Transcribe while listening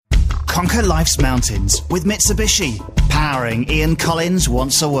Conquer life's mountains with Mitsubishi. Powering Ian Collins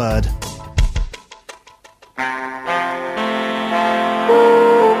Wants a Word.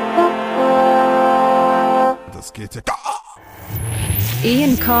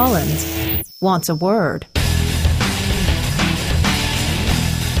 Ian Collins Wants a Word.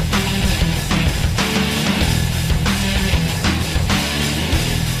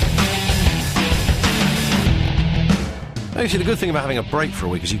 Actually, the good thing about having a break for a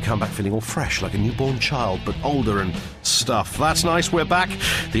week is you come back feeling all fresh, like a newborn child, but older and stuff. That's nice, we're back.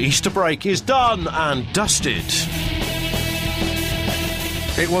 The Easter break is done and dusted.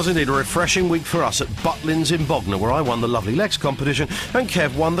 It was indeed a refreshing week for us at Butlins in Bognor, where I won the Lovely Legs competition and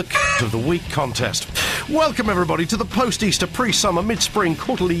Kev won the of the Week contest. Welcome, everybody, to the post-Easter, pre-summer, mid-spring,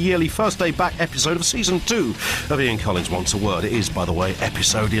 quarterly, yearly, first day back episode of Season 2 of Ian Collins Wants a Word. It is, by the way,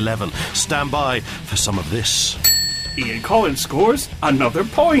 episode 11. Stand by for some of this. Ian Collins scores another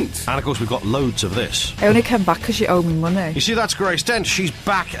point. And, of course, we've got loads of this. I only came back because you owe me money. You see, that's Grace Dent. She's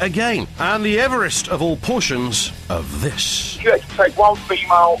back again. And the Everest of all portions of this. If you had to take one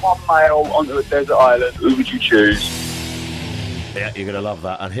female, one male onto a desert island, who would you choose? Yeah, you're going to love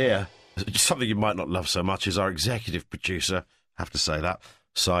that. And here, something you might not love so much is our executive producer. Have to say that.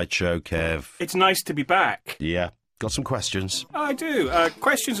 Sideshow Kev. It's nice to be back. Yeah. Got some questions? I do.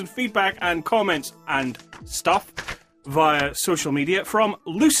 Questions and feedback and comments and stuff via social media from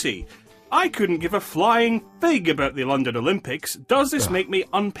Lucy. I couldn't give a flying fig about the London Olympics. Does this make me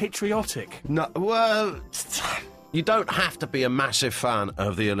unpatriotic? No, well, you don't have to be a massive fan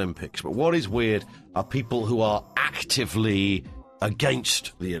of the Olympics, but what is weird are people who are actively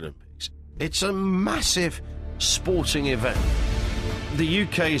against the Olympics. It's a massive sporting event. The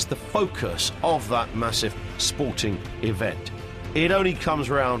UK is the focus of that massive sporting event. It only comes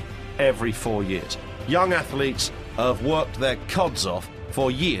around every 4 years. Young athletes have worked their cods off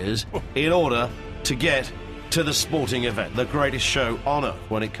for years in order to get to the sporting event, the greatest show on earth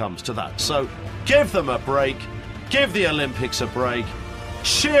when it comes to that. So give them a break, give the Olympics a break,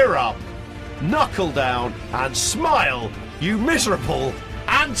 cheer up, knuckle down and smile, you miserable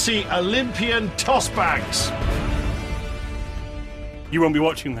anti-Olympian tossbags. You won't be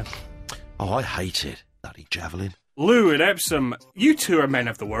watching then. Oh, I hate it, bloody javelin. Lou and Epsom, you two are men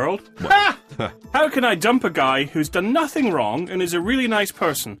of the world. How can I dump a guy who's done nothing wrong and is a really nice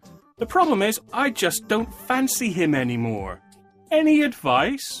person? The problem is, I just don't fancy him anymore. Any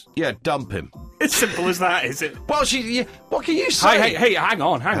advice? Yeah, dump him. It's simple as that, is it? Well, what can you say? Hey, hang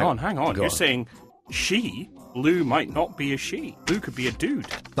on. Go You're on. saying she, Lou, might not be a she. Lou could be a dude.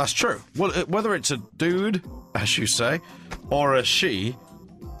 That's true. Well, whether it's a dude, as you say, or a she,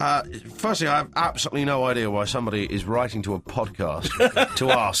 firstly, I have absolutely no idea why somebody is writing to a podcast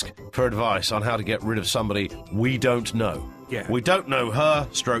to ask for advice on how to get rid of somebody we don't know. Yeah. We don't know her,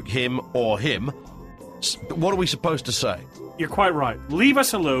 stroke him, or him. What are we supposed to say? You're quite right. Leave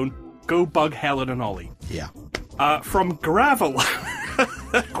us alone. Go bug Helen and Ollie. Yeah. From Gravel.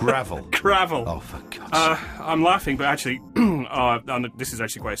 Gravel. Gravel. Oh, for God's sake. I'm laughing, but actually, this is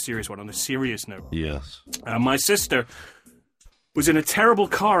actually quite a serious one. On a serious note. Yes. My sister was in a terrible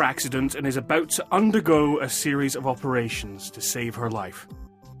car accident and is about to undergo a series of operations to save her life.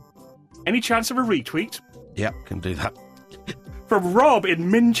 Any chance of a retweet? Yep, can do that. From Rob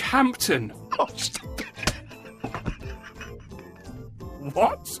in Minchampton.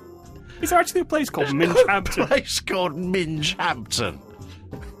 What? Is there actually a place called Minchampton? A place called Minchampton.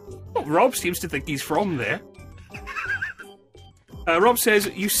 Well, Rob seems to think he's from there. Rob says,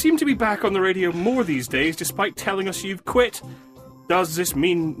 you seem to be back on the radio more these days, despite telling us you've quit. Does this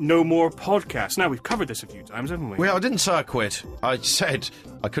mean no more podcasts? Now, we've covered this a few times, haven't we? Well, I didn't say I quit. I said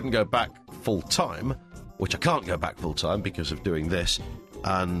I couldn't go back full-time, which I can't go back full-time because of doing this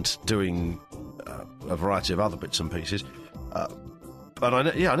and doing a variety of other bits and pieces. And I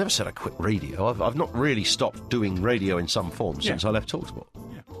never said I quit radio. I've not really stopped doing radio in some form since I left TalkSport.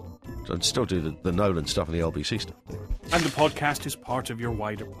 Yeah. So I'd still do the Nolan stuff and the LBC stuff. And the podcast is part of your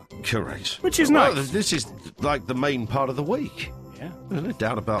wider plan. Correct. Which is nice. Well, this is like the main part of the week. Yeah. There's no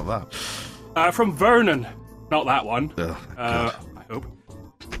doubt about that. From Vernon. Not that one. I hope.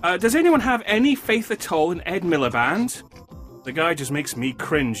 Does anyone have any faith at all in Ed Miliband? The guy just makes me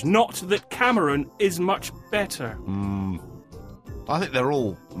cringe. Not that Cameron is much better. I think they're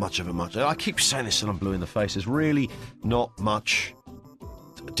all much of a much. I keep saying this and I'm blue in the face. There's really not much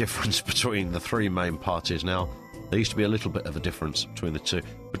difference between the three main parties now. There used to be a little bit of a difference between the two.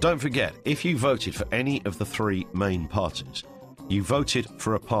 But don't forget, if you voted for any of the three main parties, you voted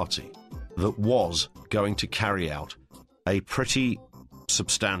for a party that was going to carry out a pretty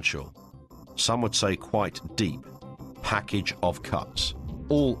substantial, some would say quite deep, package of cuts.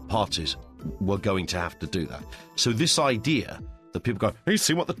 all parties were going to have to do that. So this idea that people go, you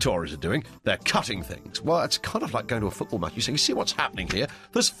see what the Tories are doing? They're cutting things. Well, it's kind of like going to a football match. You say, you see what's happening here?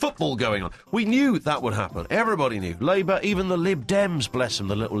 There's football going on. We knew that would happen. Everybody knew. Labour, even the Lib Dems, bless them,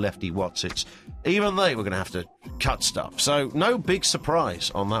 the little lefty Watsits, even they were going to have to cut stuff. So no big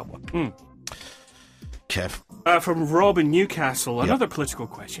surprise on that one. Kev? From Rob in Newcastle, another political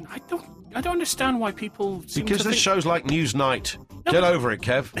question. I don't understand why people seem Because to this think... show's like Newsnight. Get over it,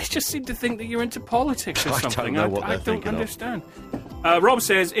 Kev. They just seem to think that you're into politics or something. I don't know what I they're don't thinking understand. Rob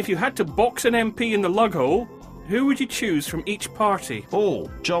says, if you had to box an MP in the lug hole, who would you choose from each party? Oh,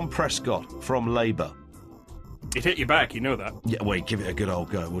 John Prescott from Labour. He'd hit you back, you know that. Yeah, well, he'd give it a good old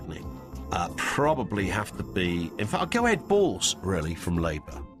go, wouldn't he? Probably have to be... In fact, I'll go Ed Balls, really, from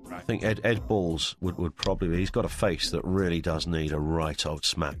Labour. I think Ed Balls would probably be... He's got a face that really does need a right old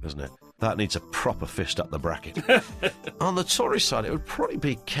smack, doesn't it? That needs a proper fist up the bracket. On the Tory side, it would probably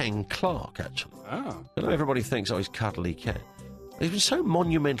be Ken Clarke, actually. Oh. I know everybody thinks, he's cuddly Ken. He's been so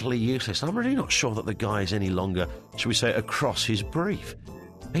monumentally useless. I'm really not sure that the guy is any longer, shall we say, across his brief.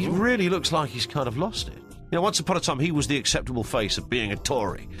 He really looks like he's kind of lost it. You know, once upon a time, he was the acceptable face of being a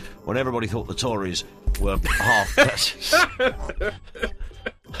Tory, when everybody thought the Tories were half...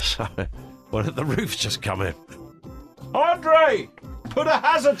 So, well, the roof's just come in. Andre, put a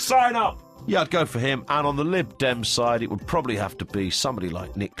hazard sign up! Yeah, I'd go for him. And on the Lib Dem side, it would probably have to be somebody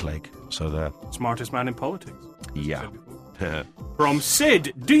like Nick Clegg. So there. Smartest man in politics. Yeah. From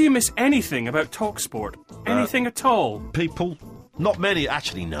Sid, do you miss anything about TalkSport? Anything at all? People? Not many.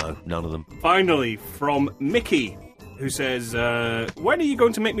 Actually, no. None of them. Finally, from Mickey, who says, when are you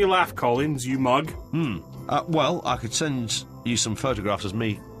going to make me laugh, Collins, you mug? Well, I could send you some photographs of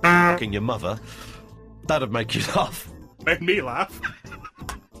me f***ing your mother. That'd make you laugh. Make me laugh.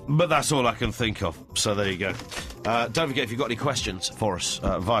 But that's all I can think of. So there you go. Don't forget, if you've got any questions for us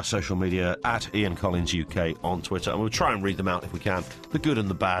via social media, at Ian Collins UK on Twitter, and we'll try and read them out if we can. The good and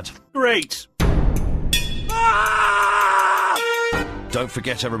the bad. Great. Don't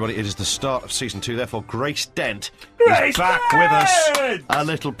forget, everybody, it is the start of Season 2, therefore Grace Dent is back with us a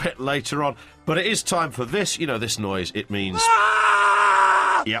little bit later on. But it is time for this. You know, this noise, it means...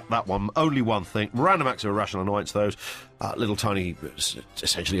 Yep, that one. Only one thing. Random acts of irrational annoyance, those. Little tiny,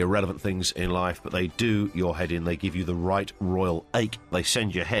 essentially irrelevant things in life, but they do your head in. They give you the right royal ache. They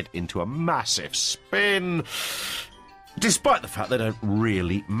send your head into a massive spin, despite the fact they don't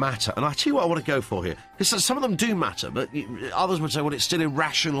really matter. And I tell you what I want to go for here. Because some of them do matter, but others would say, well, it's still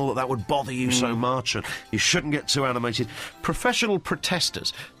irrational that would bother you so much, and you shouldn't get too animated. Professional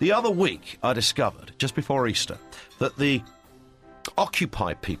protesters. The other week, I discovered, just before Easter, that the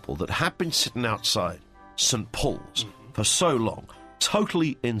Occupy people that had been sitting outside St Paul's for so long,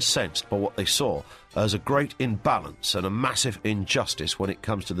 totally incensed by what they saw as a great imbalance and a massive injustice when it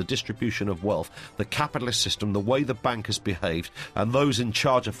comes to the distribution of wealth, the capitalist system, the way the bankers behaved, and those in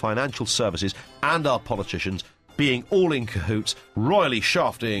charge of financial services and our politicians being all in cahoots, royally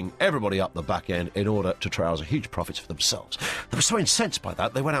shafting everybody up the back end in order to trouser huge profits for themselves. They were so incensed by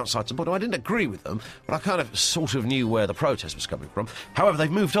that, they went outside to border. I didn't agree with them, but I kind of sort of knew where the protest was coming from. However, they've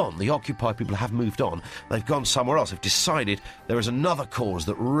moved on. The Occupy people have moved on. They've gone somewhere else. They've decided there is another cause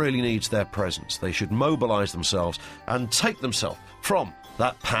that really needs their presence. They should mobilise themselves and take themselves from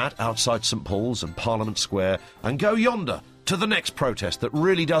that pad outside St Paul's and Parliament Square and go yonder to the next protest that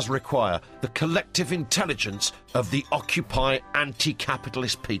really does require the collective intelligence of the Occupy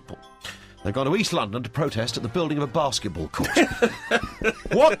anti-capitalist people. They've gone to East London to protest at the building of a basketball court.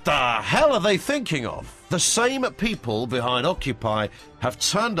 What the hell are they thinking of? The same people behind Occupy have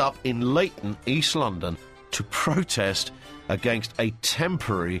turned up in Leighton, East London, to protest against a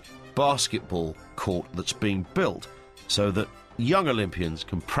temporary basketball court that's being built so that young Olympians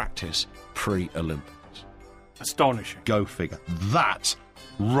can practice pre-Olympics. Astonishing. Go figure. That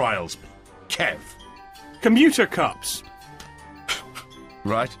riles me. Kev. Commuter cups.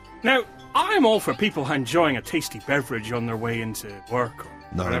 Right? Now, I'm all for people enjoying a tasty beverage on their way into work or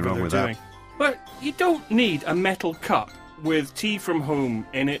Nothing whatever wrong they're with doing. But you don't need a metal cup with tea from home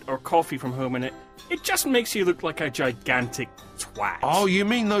in it or coffee from home in it. It just makes you look like a gigantic twat. Oh, you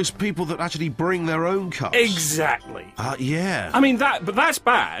mean those people that actually bring their own cups? Exactly. Yeah. I mean, that's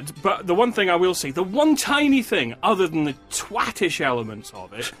bad, but the one thing I will say, the one tiny thing, other than the twattish elements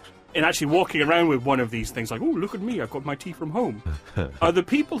of it, in actually walking around with one of these things, like, oh, look at me, I've got my tea from home, are the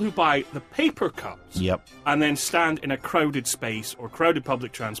people who buy the paper cups and then stand in a crowded space or crowded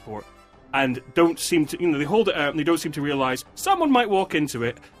public transport and don't seem to, they hold it out and they don't seem to realise someone might walk into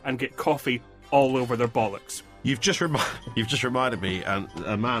it and get coffee all over their bollocks. You've just reminded me, and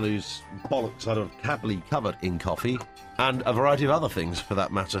a man whose bollocks are happily covered in coffee, and a variety of other things, for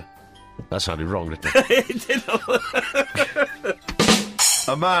that matter. That sounded wrong, didn't it? It did.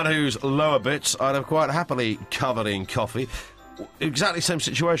 A man whose lower bits I'd have quite happily covered in coffee. Exactly same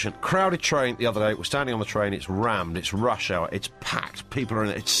situation. Crowded train the other day. We're standing on the train. It's rammed. It's rush hour. It's packed. People are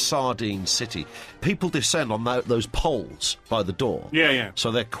in it. It's Sardine City. People descend on those poles by the door. Yeah.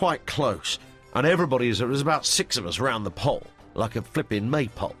 So they're quite close. And there's about 6 of us round the pole, like a flipping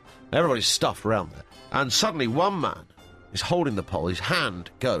maypole. Everybody's stuffed around there. And suddenly one man is holding the pole. His hand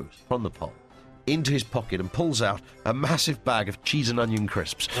goes from the pole into his pocket and pulls out a massive bag of cheese and onion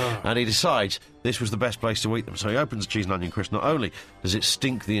crisps. And he decides this was the best place to eat them. So he opens the cheese and onion crisp. Not only does it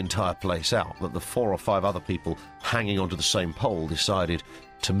stink the entire place out, but the 4 or 5 other people hanging onto the same pole decided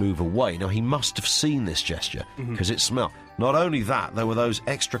to move away. Now, he must have seen this gesture, because it smelled. Not only that, there were those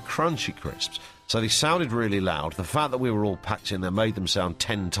extra crunchy crisps. So they sounded really loud. The fact that we were all packed in there made them sound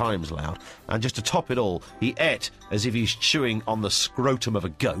 10 times loud. And just to top it all, he ate as if he's chewing on the scrotum of a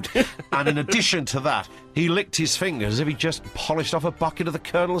goat. And in addition to that, he licked his fingers as if he just polished off a bucket of the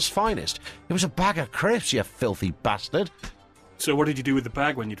Colonel's finest. It was a bag of crisps, you filthy bastard. So what did you do with the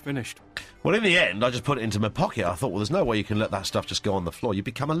bag when you'd finished? Well, in the end, I just put it into my pocket. I thought, well, there's no way you can let that stuff just go on the floor. You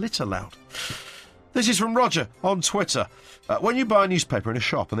become a litter loud. This is from Roger on Twitter. When you buy a newspaper in a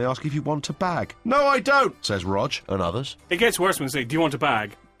shop and they ask if you want a bag. No, I don't, says Rog and others. It gets worse when they say, do you want a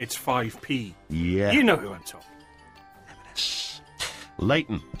bag? It's 5p. Yeah. You know who I'm talking.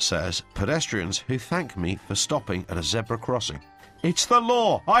 Leighton says, pedestrians who thank me for stopping at a zebra crossing. It's the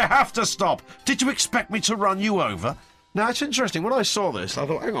law. I have to stop. Did you expect me to run you over? Now, it's interesting. When I saw this, I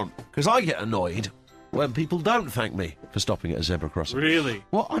thought, hang on, because I get annoyed when people don't thank me for stopping at a zebra crossing. Really?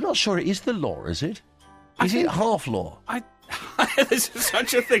 Well, I'm not sure it is the law, is it? Is it half law? There's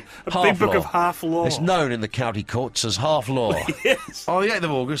such a thing. A Half big book law. of half law. It's known in the county courts as half law. Yes. On the 8th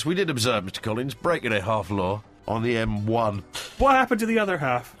of August, we did observe, Mr. Collins, breaking a half law on the M1. What happened to the other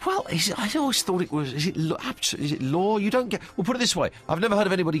half? Well, I always thought it was... Is it law? You don't get... Well, put it this way. I've never heard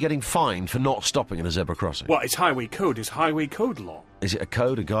of anybody getting fined for not stopping at a zebra crossing. Well, it's highway code. It's highway code law. Is it a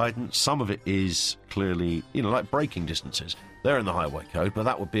code, a guidance? Some of it is clearly, like braking distances. They're in the highway code, but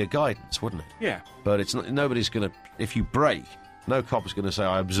that would be a guidance, wouldn't it? Yeah. But it's not, nobody's going to... If you brake, no cop is going to say,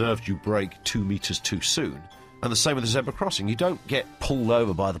 I observed you brake 2 metres too soon. And the same with the zebra crossing. You don't get pulled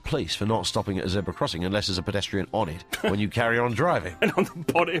over by the police for not stopping at a zebra crossing unless there's a pedestrian on it when you carry on driving. And on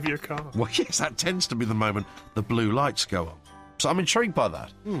the bonnet of your car. Well, yes, that tends to be the moment the blue lights go on. So I'm intrigued by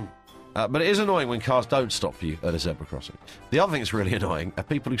that. But it is annoying when cars don't stop for you at a zebra crossing. The other thing that's really annoying are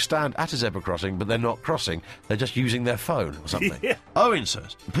people who stand at a zebra crossing, but they're not crossing. They're just using their phone or something. Yeah. Owen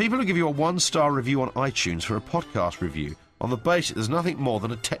says, people who give you a 1-star review on iTunes for a podcast review on the basis there's nothing more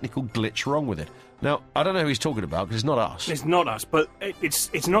than a technical glitch wrong with it. Now, I don't know who he's talking about, because it's not us. It's not us, but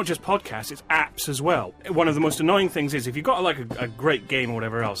it's not just podcasts, it's apps as well. One of the most annoying things is if you've got a great game or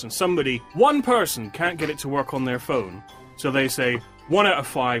whatever else, and one person can't get it to work on their phone, so they say, 1 out of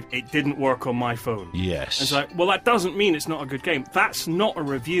 5, it didn't work on my phone. Yes. And it's like, well, that doesn't mean it's not a good game. That's not a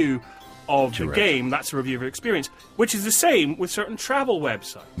review of the game, that's a review of your experience, which is the same with certain travel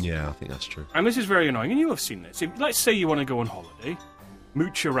websites. Yeah, I think that's true. And this is very annoying, and you'll have seen this. Let's say you want to go on holiday,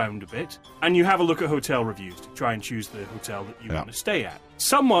 mooch around a bit, and you have a look at hotel reviews to try and choose the hotel that you want to stay at.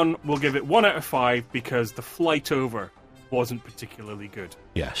 Someone will give it 1 out of 5 because the flight over wasn't particularly good.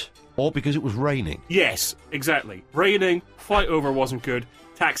 Yes. Or because it was raining. Yes, exactly. Raining, flight over wasn't good,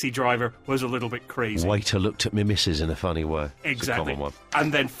 taxi driver was a little bit crazy. Waiter looked at me missus in a funny way. Exactly. It's a common one.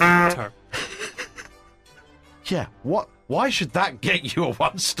 And then f***ed her. Yeah, what? Why should that get you a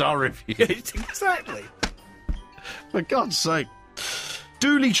 1-star review? Exactly. For God's sake.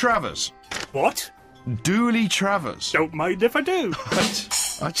 Dooley Travers. What? Dooley Travers. Don't mind if I do.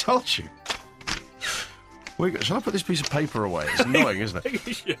 I told you. Shall I put this piece of paper away? It's annoying, isn't it?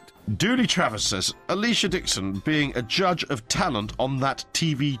 You should. Dooley Travers says, Alicia Dixon being a judge of talent on that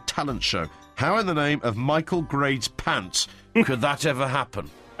TV talent show. How in the name of Michael Grade's pants could that ever happen?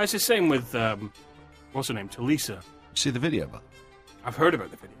 It's the same with, what's her name, Talisa. See the video, but I've heard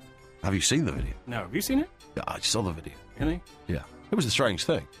about the video. have you seen the video? No, have you seen it? Yeah, I saw the video. Really? Yeah. It was a strange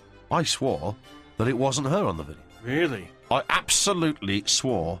thing. I swore that it wasn't her on the video. Really? I absolutely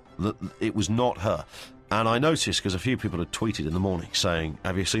swore that it was not her. And I noticed, because a few people had tweeted in the morning saying,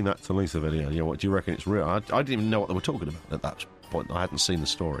 have you seen that Talisa video? What do you reckon it's real? I didn't even know what they were talking about at that point. I hadn't seen the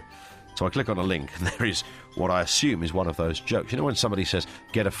story. So I click on a link, and there is what I assume is one of those jokes. You know when somebody says,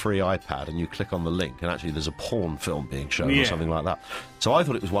 get a free iPad, and you click on the link, and actually there's a porn film being shown or something like that. So I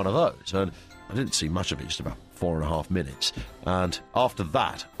thought it was one of those, and I didn't see much of it, just about 4.5 minutes. And after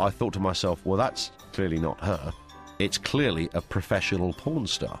that, I thought to myself, well, that's clearly not her. It's clearly a professional porn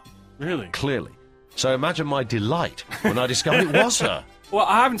star. Really? Clearly. So imagine my delight when I discovered it was her. Well,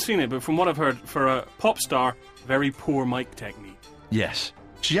 I haven't seen it, but from what I've heard, for a pop star, very poor mic technique. Yes.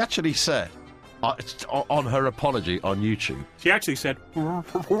 She actually said, on her apology on YouTube... She actually said... On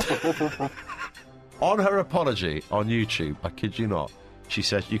her apology on YouTube, I kid you not, she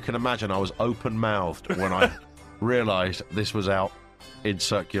says, you can imagine I was open-mouthed when I realised this was out in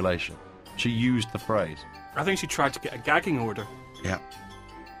circulation. She used the phrase. I think she tried to get a gagging order. Yeah.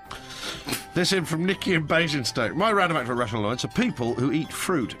 This in from Nicky in Basingstoke. My random act of irrational annoyance are people who eat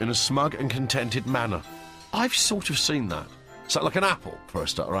fruit in a smug and contented manner. I've sort of seen that. So, like an apple, for a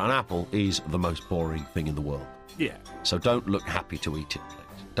start. Right? An apple is the most boring thing in the world. Yeah. So don't look happy to eat it,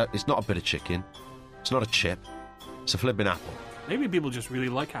 please. It's not a bit of chicken. It's not a chip. It's a flipping apple. Maybe people just really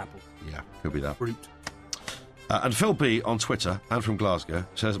like apple. Yeah, could be that. Fruit. And Phil B on Twitter, and from Glasgow,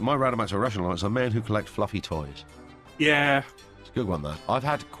 says, my random act of irrational annoyance are men who collect fluffy toys. Yeah. It's a good one, that. I've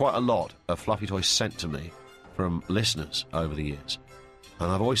had quite a lot of fluffy toys sent to me from listeners over the years.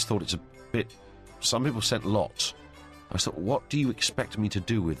 And I've always thought it's a bit... Some people sent lots. I thought, what do you expect me to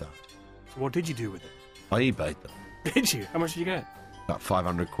do with that? So what did you do with it? I eBayed them. Did you? How much did you get? About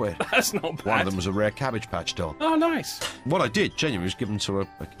 500 quid. That's not bad. One of them was a rare Cabbage Patch doll. Oh, nice. What I did, genuinely, was give them to a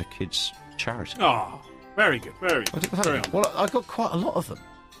kid's charity. Oh, very good, very good. Very on. Well, I got quite a lot of them.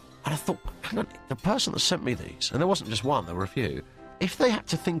 And I thought, hang on, the person that sent me these, and there wasn't just one, there were a few, if they had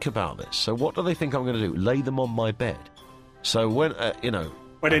to think about this, so what do they think I'm going to do? Lay them on my bed? So when,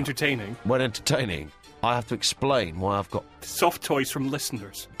 When entertaining. When entertaining, I have to explain why I've got Soft toys from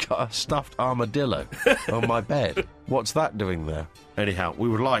listeners. a stuffed armadillo on my bed. What's that doing there? Anyhow, we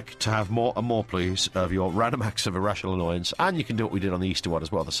would like to have more and more, please, of your random acts of irrational annoyance, and you can do what we did on the Easter one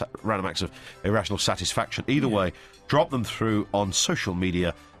as well, the random acts of irrational satisfaction. Either way, drop them through on social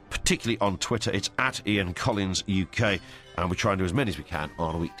media, particularly on Twitter. It's at Ian Collins UK, and we try and do as many as we can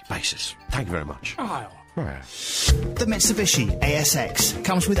on a weekly basis. Thank you very much. Oh. The Mitsubishi ASX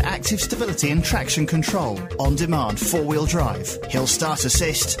comes with active stability and traction control, on-demand four-wheel drive, hill start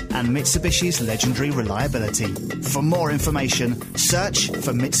assist, and Mitsubishi's legendary reliability. For more information, search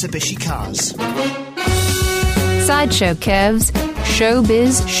for Mitsubishi Cars. Sideshow Kev's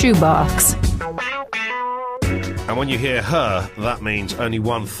Showbiz Shoebox. And when you hear her, that means only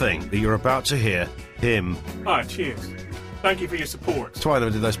one thing, that you're about to hear him. Ah, cheers. Thank you for your support. That's why I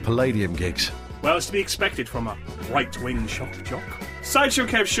never did those Palladium gigs. Well, it's to be expected from a right-wing shock jock. Sideshow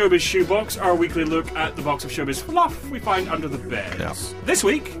Kev's Showbiz Shoebox, our weekly look at the box of showbiz fluff we find under the bed. Yeah. This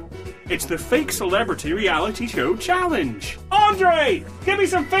week, it's the Fake Celebrity Reality Show Challenge. Andre, give me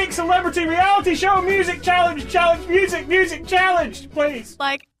some Fake Celebrity Reality Show music challenge, music challenge, please.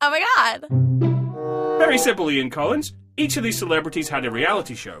 Like, oh my god. Very simple, Ian Collins. Each of these celebrities had a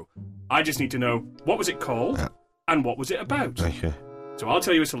reality show. I just need to know, what was it called, and what was it about? Okay. So I'll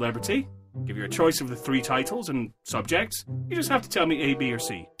tell you a celebrity, give you a choice of the 3 titles and subjects. You just have to tell me A, B, or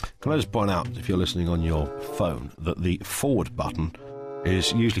C. Can I just point out, if you're listening on your phone, that the forward button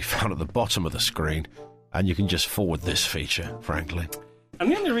is usually found at the bottom of the screen, and you can just forward this feature, frankly.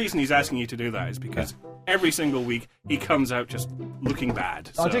 And the only reason he's asking you to do that is because every single week he comes out just looking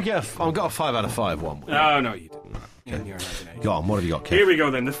bad. So. I did get I got a 5 out of 5 one week. No, you didn't. In your imagination. Go on, what have you got, Kev? Here we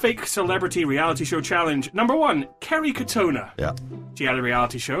go then. The Fake Celebrity Reality Show Challenge. Number 1, Kerry Katona. Yeah. She had a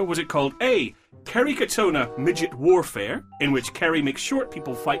reality show. Was it called A, Kerry Katona Midget Warfare, in which Kerry makes short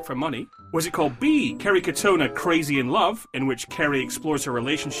people fight for money? Was it called B, Kerry Katona Crazy in Love, in which Kerry explores her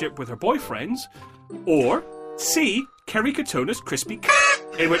relationship with her boyfriends? Or C, Kerry Katona's Crispy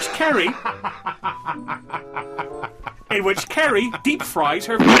in which Kerry deep fries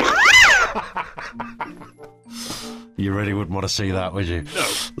her... You really wouldn't want to see that, would you? No.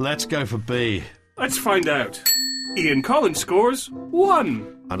 Let's go for B. Let's find out. Ian Collins scores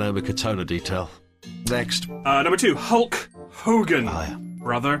 1. I know the Katona detail. Next. Number 2, Hulk Hogan. Oh, yeah.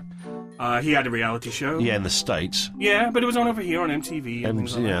 Brother. He had a reality show. Yeah, in the States. Yeah, but it was on over here on MTV. And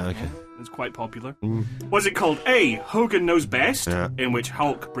things like that. Okay. It was quite popular. Was it called A, Hogan Knows Best, in which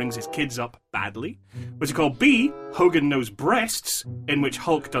Hulk brings his kids up badly? Was it called B, Hogan Knows Breasts, in which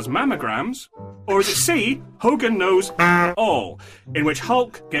Hulk does mammograms? Or is it C, Hogan Knows All, in which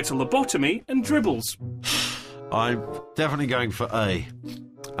Hulk gets a lobotomy and dribbles? I'm definitely going for A.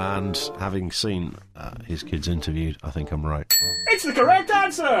 And having seen his kids interviewed, I think I'm right. It's the correct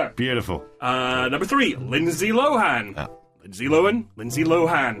answer! Beautiful. Number 3, Lindsay Lohan. Lindsay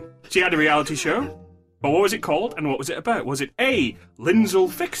Lohan. She had a reality show. But what was it called and what was it about? Was it A, Lindsay'll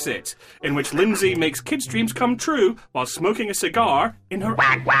Fix It, in which Lindsay makes kids' dreams come true while smoking a cigar in her...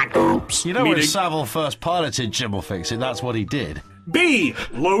 Oops. You know when Savile first piloted Jim Will Fix It, that's what he did. B.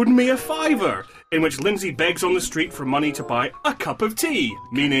 Loan me a $5, in which Lindsay begs on the street for money to buy a cup of tea,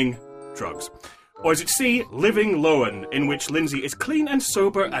 meaning drugs. Or is it C. Living Lowen, in which Lindsay is clean and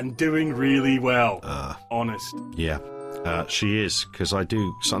sober and doing really well? Honest. Yeah. She is, because I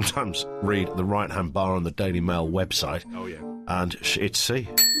do sometimes read the right-hand bar on the Daily Mail website. Oh, yeah. And it's C.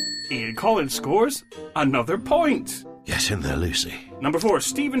 Ian Collins scores another point. Yes, in there, Lucy. Number 4,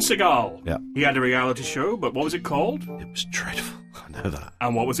 Steven Seagal. Yeah. He had a reality show, but what was it called? It was dreadful. I know that.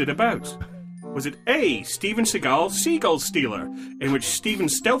 And what was it about? Was it A. Steven Seagal, Seagull Stealer, in which Steven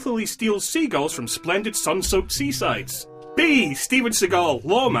stealthily steals seagulls from splendid sun-soaked seasides? B. Steven Seagal,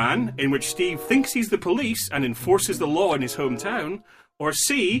 Lawman, in which Steve thinks he's the police and enforces the law in his hometown? Or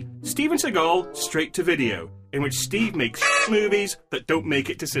C. Steven Seagal, Straight to Video, in which Steve makes movies that don't make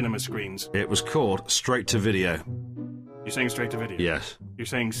it to cinema screens? It was called Straight to Video. You're saying Straight to Video? Yes. You're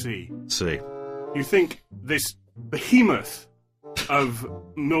saying C. C. You think this behemoth of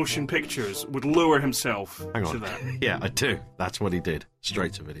motion pictures would lower himself Hang to on. that? Yeah, I do. That's what he did.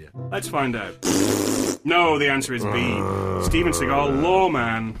 Straight to Video. Let's find out. No, the answer is B. Steven Seagal,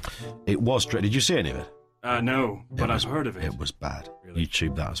 Lawman. It was straight. Did you see any of it? No, but I've heard of it. It was bad. Really?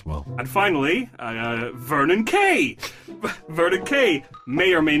 YouTube that as well. And finally, Vernon Kay. Vernon Kay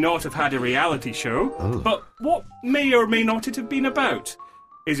may or may not have had a reality show, but what may or may not it have been about?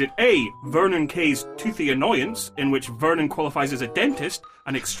 Is it A. Vernon Kay's Toothy Annoyance, in which Vernon qualifies as a dentist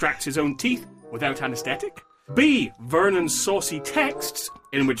and extracts his own teeth without anaesthetic? B. Vernon's Saucy Texts,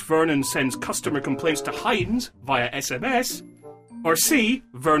 in which Vernon sends customer complaints to Heinz via SMS? Or C.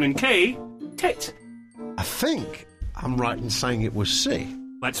 Vernon Kay, Tit? I think I'm right in saying it was C.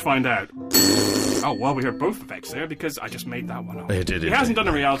 Let's find out. Oh, well, we heard both effects there because I just made that one up. It did, He hasn't done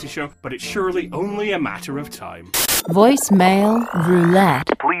a reality show, but it's surely only a matter of time. Voicemail roulette.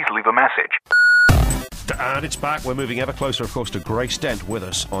 Please leave a message. And it's back. We're moving ever closer, of course, to Grace Dent with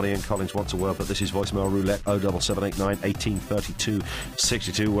us on Ian Collins Once a World. But this is Voicemail Roulette 07789 1832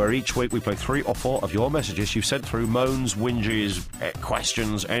 62, where each week we play 3 or 4 of your messages you've sent through. Moans, whinges,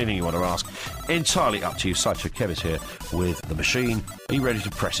 questions, anything you want to ask. Entirely up to you. Sideshow Kev is here with the machine. Are you ready to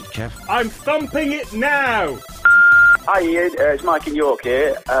press it, Kev? I'm thumping it now! Hi Ian, it's Mike in York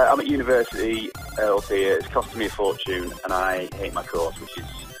here. I'm at university up here. It's costing me a fortune and I hate my course, which is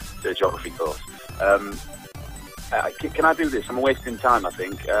the geography course. Can I do this? I'm wasting time, I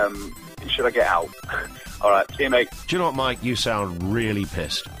think. Should I get out? Alright, see you, mate. Do you know what, Mike? You sound really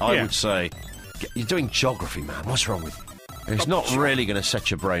pissed. I would say, you're doing geography, man. What's wrong with you? It's not really going to set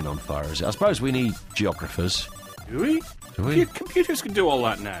your brain on fire, is it? I suppose we need geographers. Do we? Do we? Computers can do all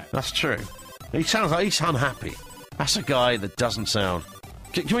that now. That's true. He sounds like he's unhappy. That's a guy that doesn't sound...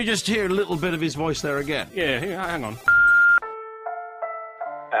 Can we just hear a little bit of his voice there again? Yeah, hang on.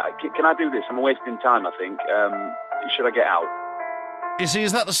 Can I do this? I'm wasting time, I think. Should I get out?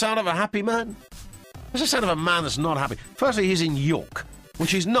 Is that the sound of a happy man? That's the sound of a man that's not happy. Firstly, he's in York,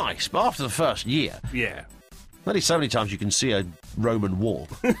 which is nice, but after the first year... Yeah. Only so many times you can see a Roman wall.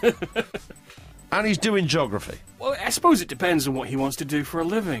 And he's doing geography. Well, I suppose it depends on what he wants to do for a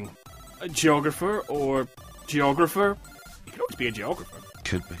living. A geographer or geographer? He could always be a geographer.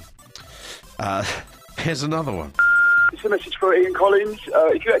 Could be. Here's another one. It's a message for Ian Collins.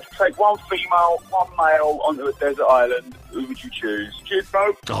 If you had to take one female, one male onto a desert island, who would you choose? Cheers,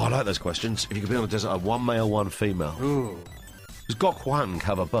 bro. Oh, I like those questions. If you could be on a desert island, one male, one female. Ooh. Does Gawd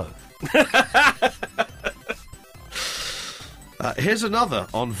cover both? Here's another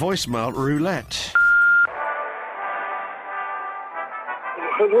on Voicemail Roulette.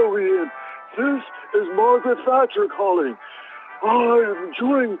 Hello, Ian. This is Margaret Thatcher calling. I'm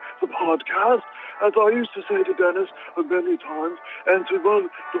enjoying the podcast, as I used to say to Dennis many times, and to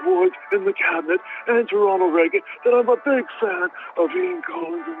the boys in the cabinet, and to Ronald Reagan, that I'm a big fan of Ian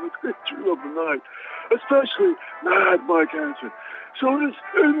Collins and the Creature of the Night, especially Mad Mike Hansen. So it is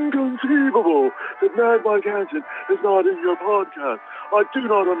inconceivable that Mad Mike Hansen is not in your podcast. I do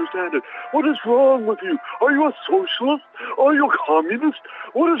not understand it. What is wrong with you? Are you a socialist? Are you a communist?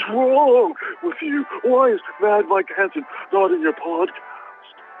 What is wrong with you? Why is Mad Mike Hansen not in your podcast?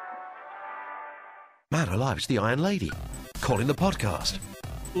 Man alive, it's the Iron Lady calling the podcast.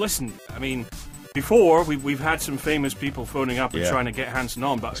 Listen, I mean, before we've had some famous people phoning up and Yeah. trying to get Hanson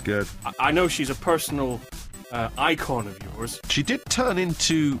on, but That's good. I know she's a personal icon of yours. She did turn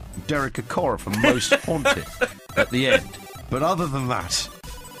into Derek Acora from Most Haunted at the end. But other than that,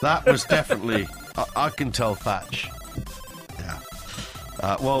 that was definitely... I can tell Thatch. Yeah.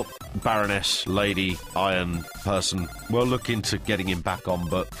 Well, Baroness, Lady, Iron Person, we'll look into getting him back on,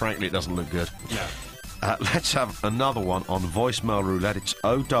 but frankly it doesn't look good. Yeah. Let's have another one on Voicemail Roulette. It's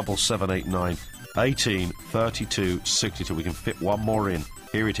 07789 18 32 62. We can fit one more in.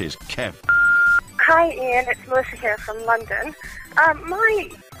 Here it is. Kev. Hi Ian, it's Melissa here from London. My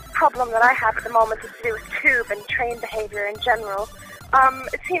problem that I have at the moment is to do with tube and train behaviour in general.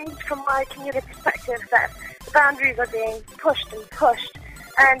 It seems from my commuter perspective that the boundaries are being pushed,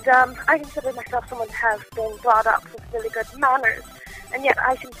 and I consider myself someone who has been brought up with really good manners, and yet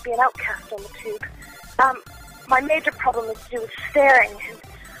I seem to be an outcast on the tube. My major problem is to do with staring, and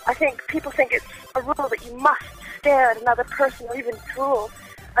I think people think it's a rule that you must stare at another person or even drool.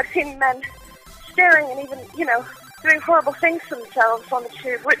 I've seen men staring and even, doing horrible things to themselves on the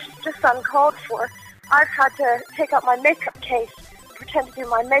tube, which is just uncalled for. I've had to take out my makeup case and pretend to do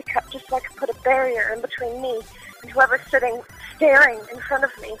my makeup just so I could put a barrier in between me and whoever's sitting staring in front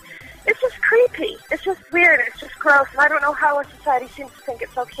of me. It's just creepy. It's just weird. It's just gross. And I don't know how our society seems to think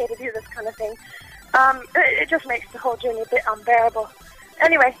it's okay to do this kind of thing. It just makes the whole journey a bit unbearable.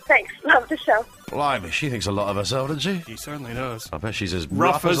 Anyway, thanks. Love the show. Blimey, she thinks a lot of herself, doesn't she? She certainly does. I bet she's as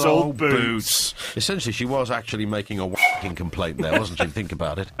rough as old boots. Essentially, she was actually making a whacking complaint there, wasn't she? Think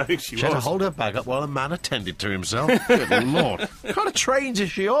about it. I think she had to was. hold her bag up while a man attended to himself. Good Lord. What kind of trains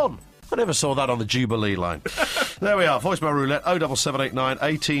is she on? I never saw that on the Jubilee line. There we are. Voicemail roulette, 07789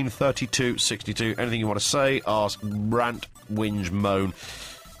 18 32 62. Anything you want to say, ask, rant, whinge, moan.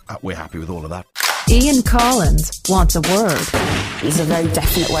 We're happy with all of that. Ian Collins wants a word. There's a very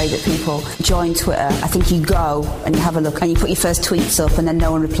definite way that people join Twitter. I think you go and you have a look and you put your first tweets up and then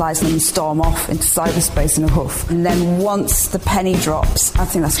no one replies and then you storm off into cyberspace in a huff. And then once the penny drops, I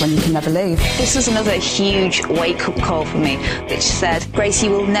think that's when you can never leave. This was another huge wake-up call for me, which said, Grace,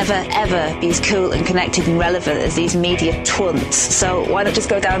 you will never, ever be as cool and connected and relevant as these media twunts. So why not just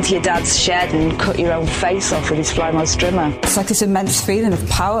go down to your dad's shed and cut your own face off with his Flymo strimmer? It's like this immense feeling of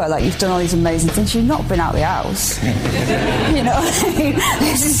power, like you've done all these amazing things. You've not been out of the house. You know what I mean?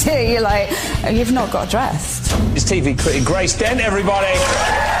 This is it. You're like, you've not got dressed. It's TV critic Grace Dent, everybody.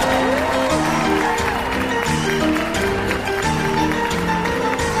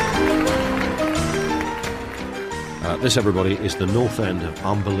 This, everybody, is the north end of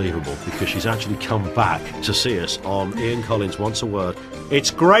unbelievable because she's actually come back to see us on Ian Collins Wants a Word. It's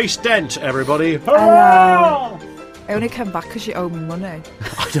Grace Dent, everybody. Hello. I only came back because you owe me money.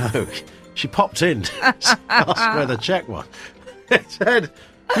 I know. She popped in to ask where the cheque was. It said,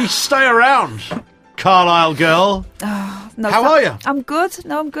 you stay around, Carlisle girl. Oh, no, How are you? I'm good.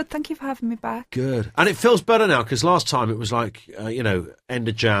 No, I'm good. Thank you for having me back. Good. And it feels better now because last time it was like, end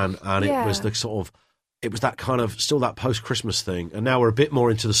of Jan and it was the sort of, it was that kind of, still that post-Christmas thing. And now we're a bit more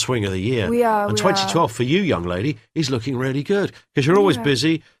into the swing of the year. We are. And 2012 for you, young lady, is looking really good because you're always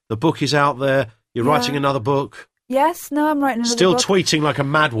busy. The book is out there. You're writing another book. Yes, no, I'm writing another Still book. tweeting like a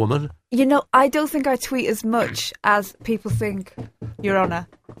mad woman. You know, I don't think I tweet as much as people think, Your Honour.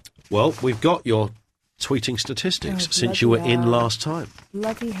 Well, we've got your tweeting statistics since you were in last time.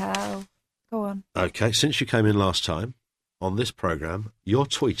 Bloody hell. Go on. Okay, since you came in last time on this programme, your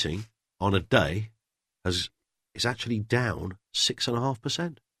tweeting on a day is actually down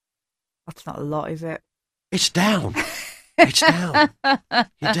 6.5%. That's not a lot, is it? It's down. It's down.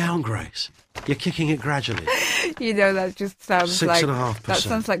 You're down, Grace. You're kicking it gradually. You know, that just sounds 6.5%. That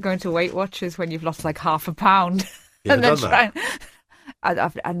sounds like going to Weight Watchers when you've lost like half a pound. You and ever then done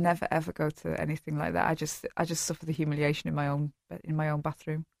that? I never ever go to anything like that. I just suffer the humiliation in my own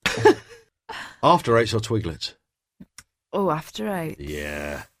bathroom. After Eights or Twiglets? Oh, After Eight.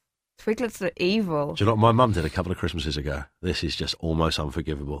 Yeah. Twiglets are evil. Do you know what my mum did a couple of Christmases ago? This is just almost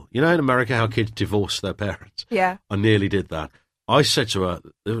unforgivable. You know in America how kids divorce their parents? Yeah. I nearly did that. I said to her,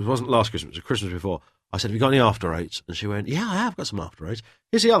 it wasn't last Christmas, it was Christmas before, I said, have you got any After Eights? And she went, yeah, I have got some After Eights.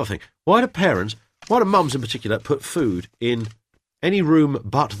 Here's the other thing. Why do mums in particular put food in any room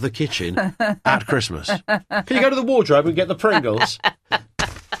but the kitchen at Christmas? Can you go to the wardrobe and get the Pringles?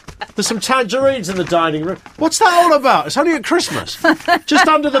 There's some tangerines in the dining room. What's that all about? It's only at Christmas. Just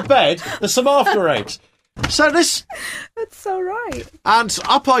under the bed, there's some After Eights. So this... That's so right. And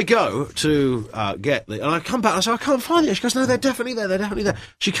up I go to get the... And I come back and I say, I can't find it. She goes, no, they're definitely there. They're definitely there.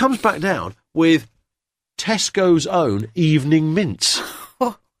 She comes back down with Tesco's own evening mints.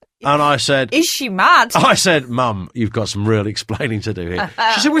 And I said... Is she mad? I said, Mum, you've got some real explaining to do here.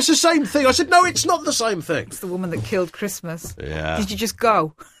 She said, well, it's the same thing. I said, no, it's not the same thing. It's the woman that killed Christmas. Yeah. Did you just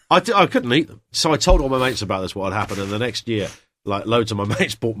go? I couldn't eat them. So I told all my mates about this, what had happened. And the next year, like loads of my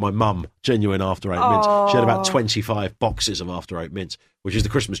mates bought my mum genuine After Eight mints. She had about 25 boxes of After Eight mints, which is the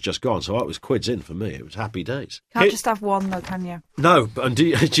Christmas just gone. So it was quids in for me. It was happy days. Can't just have one though, can you? No, and do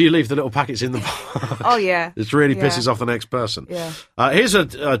you leave the little packets in the box? Oh, yeah. It really pisses off the next person. Yeah. Here's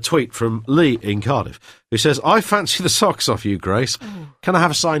a tweet from Lee in Cardiff, who says, I fancy the socks off you, Grace. Can I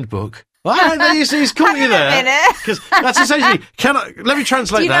have a signed book? Well, he's caught you there. Hang on a minute. Because that's essentially, let me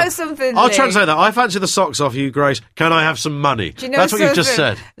translate Do you that. know something, I'll Lee? translate that. I fancy the socks off you, Grace. Can I have some money? Do you know That's what you've just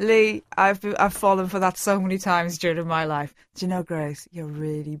said. something? Lee, I've fallen for that so many times during my life. Do you know, Grace, you're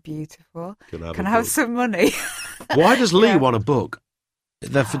really beautiful. Can I have some money? Why does Lee want a book?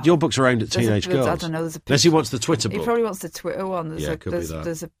 Your books are aimed at There's teenage girls. I don't know. There's a Unless he wants the Twitter book. He probably wants the Twitter one. Could be that.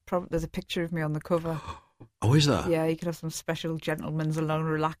 There's a picture of me on the cover. Oh, is that? Yeah, you could have some special gentleman's alone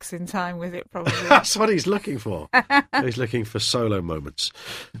relaxing time with it, probably. That's what he's looking for. He's looking for solo moments.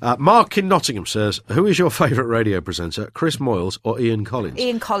 Mark in Nottingham says, who is your favourite radio presenter, Chris Moyles or Ian Collins?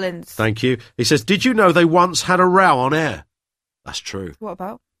 Ian Collins. Thank you. He says, did you know they once had a row on air? That's true. What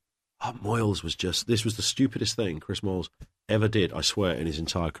about? Moyles was this was the stupidest thing Chris Moyles ever did, I swear, in his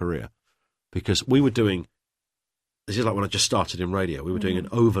entire career. Because we were doing, this is like when I just started in radio, we were doing an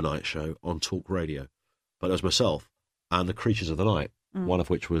overnight show on Talk Radio. But it was myself and the Creatures of the Night, one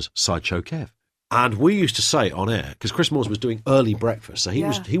of which was Sideshow Kev. And we used to say on air, because Chris Moyles was doing early breakfast, so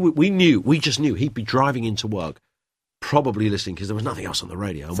we just knew he'd be driving into work, probably listening, because there was nothing else on the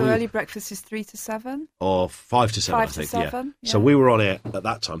radio. So early breakfast is 3 to 7? Or 5 to 7, 5 I think, to 7, yeah. So we were on air at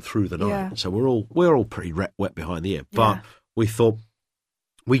that time through the night. Yeah. So we're all pretty wet behind the ear. But we thought,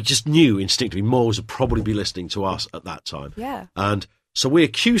 we just knew instinctively Moyles would probably be listening to us at that time. Yeah. And so we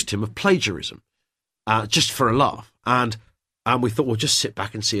accused him of plagiarism. Just for a laugh, and we thought we'll just sit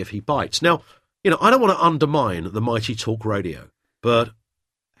back and see if he bites. Now, I don't want to undermine the mighty Talk Radio, but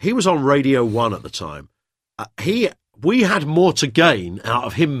he was on Radio 1 at the time. We had more to gain out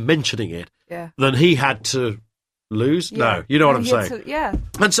of him mentioning it than he had to lose. Yeah. No, you know what I'm saying?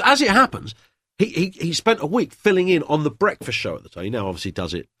 And so, as it happens, he spent a week filling in on the breakfast show at the time. He now obviously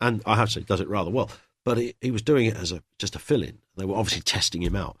does it, and I have to say, does it rather well. But he was doing it as just a fill-in. They were obviously testing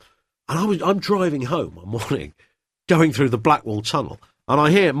him out. And I'm driving home one morning, going through the Blackwall Tunnel, and I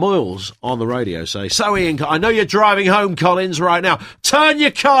hear Moyles on the radio say, so Ian, I know you're driving home, Collins, right now. Turn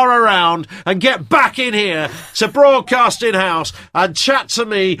your car around and get back in here to Broadcasting House and chat to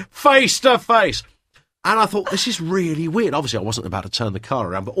me face to face. And I thought, this is really weird. Obviously, I wasn't about to turn the car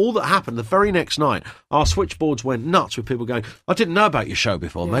around, but all that happened the very next night, our switchboards went nuts with people going, I didn't know about your show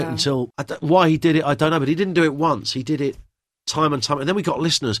before, mate, until... why he did it, I don't know, but he didn't do it once. He did it time and time. And then we got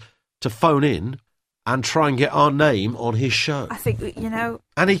listeners to phone in and try and get our name on his show. I think,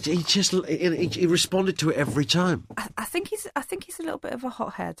 and he responded to it every time. I think he's a little bit of a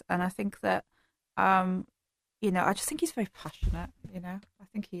hothead, and I think that I just think he's very passionate. I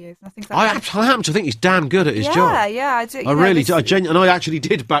think he is. And I think that I happen to think he's damn good at his job. Yeah, I do. I really do. And I actually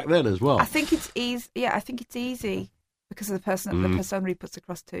did back then as well. I think it's easy. Yeah, I think it's easy because of the persona he puts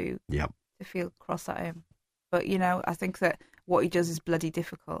across to feel cross at him. But I think that what he does is bloody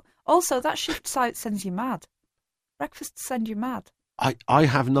difficult. Also, that shift sends you mad. Breakfasts send you mad. I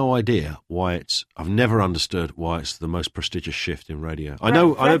have no idea why I've never understood why it's the most prestigious shift in radio. I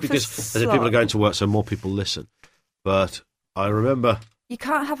know because people are going to work, so more people listen. But I remember... You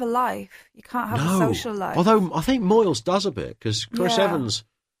can't have a life. You can't have a social life. Although I think Moyles does a bit, because Chris Evans...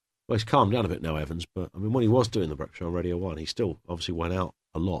 Well, he's calmed down a bit now, Evans, but I mean, when he was doing the breakfast show on Radio 1, he still obviously went out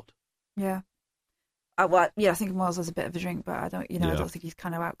a lot. Yeah. I think Moyles has a bit of a drink, but I don't think he's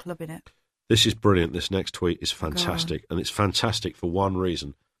kind of out clubbing it. This is brilliant. This next tweet is fantastic, and it's fantastic for one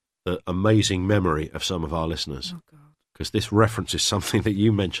reason: the amazing memory of some of our listeners. Oh, God. Because this references something that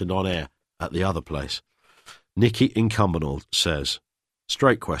you mentioned on air at the other place. Nikki in Cumbernauld says,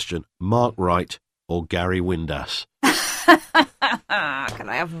 straight question, Mark Wright or Gary Windass? Can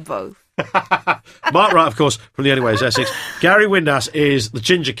I have them both? Mark Wright, of course, from the Anyways Essex. Gary Windass is the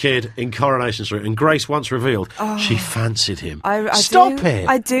ginger kid in Coronation Street, and Grace once revealed she fancied him. Stop it!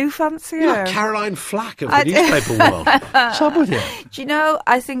 I do fancy him. You're like Caroline Flack of the newspaper world. What's up with you? Do you know,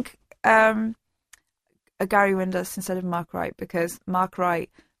 I think a Gary Windass instead of Mark Wright, because Mark Wright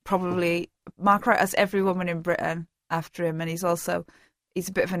has every woman in Britain after him, and he's a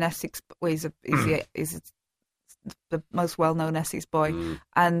bit of an Essex. Well, he's the most well-known Essex boy,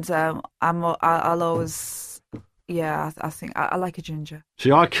 and I'll always, I think I like a ginger.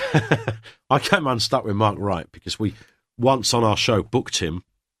 See, I came unstuck with Mark Wright because we once on our show booked him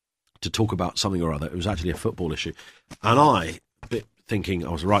to talk about something or other. It was actually a football issue, and I, a bit thinking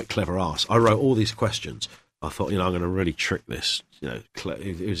I was a right clever ass, I wrote all these questions. I thought, I'm going to really trick this. Who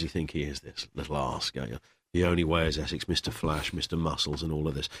does he think he is? This little arse. The only way is Essex, Mr. Flash, Mr. Muscles, and all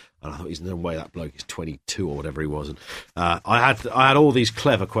of this. And I thought, there's no way that bloke is 22 or whatever he was. And I had all these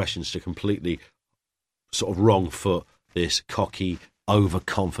clever questions to completely sort of wrong foot this cocky,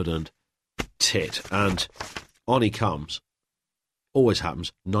 overconfident tit. And on he comes. Always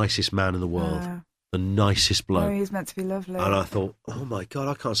happens. Nicest man in the world. the nicest bloke. Oh, he's meant to be lovely. And I thought, oh my God,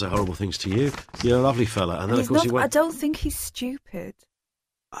 I can't say horrible things to you. You're a lovely fella. And then of course he went. I don't think he's stupid.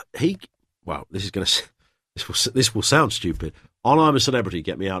 Well, this will sound stupid. On I'm a Celebrity,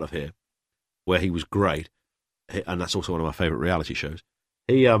 Get Me Out of Here, where he was great, and that's also one of my favourite reality shows.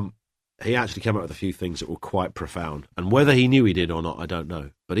 He actually came up with a few things that were quite profound, and whether he knew he did or not, I don't know.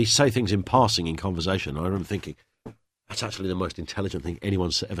 But he'd say things in passing in conversation. I remember thinking, that's actually the most intelligent thing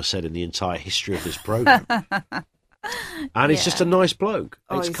anyone's ever said in the entire history of this programme. And he's just a nice bloke.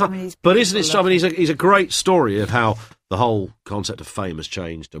 But isn't it? I mean, he's a great story of how the whole concept of fame has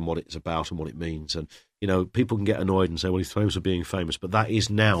changed and what it's about and what it means. And people can get annoyed and say, "Well, he's famous for being famous," but that is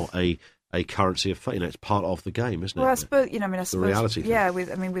now a currency of fame. It's part of the game, isn't it? Well, I suppose the reality. Yeah,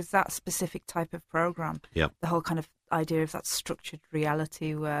 with that specific type of program, the whole kind of idea of that structured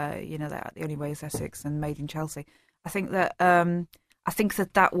reality where that The Only Way is Essex and Made in Chelsea. I think that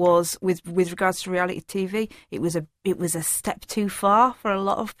was with regards to reality TV, it was a step too far for a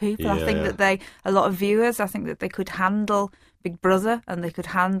lot of people. Yeah. I think that a lot of viewers, I think that they could handle Big Brother and they could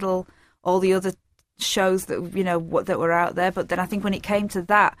handle all the other shows that that were out there. But then I think when it came to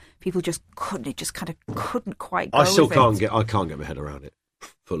that, people just couldn't. It just kind of couldn't quite go. I can't get my head around it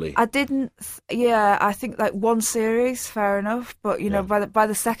fully. I didn't. Yeah, I think like one series, fair enough. But by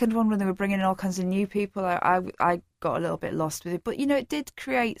the second one, when they were bringing in all kinds of new people, I got a little bit lost with it. But it did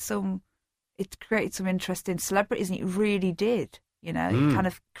create some. It created some interesting celebrities, and it really did. It kind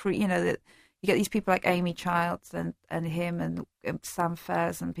of that you get these people like Amy Childs and him and Sam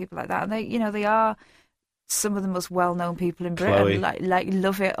Fairs and people like that, and they are some of the most well-known people in Britain. Chloe. Like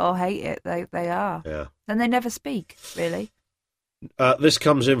love it or hate it, they are. Yeah, and they never speak really. This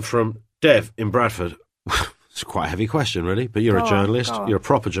comes in from Dev in Bradford. It's quite a heavy question, really, but you're a journalist. You're a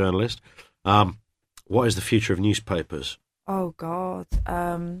proper journalist. What is the future of newspapers? Oh, God.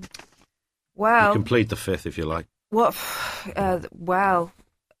 Well... You can plead the fifth, if you like. What?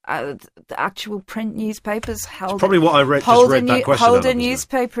 The actual print newspapers probably what I read. Just read that question. Hold a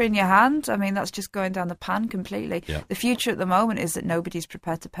newspaper in your hand. I mean, that's just going down the pan completely. Yeah. The future at the moment is that nobody's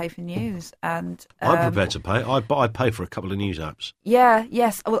prepared to pay for news, and I'm prepared to pay. I pay for a couple of news apps. Yeah.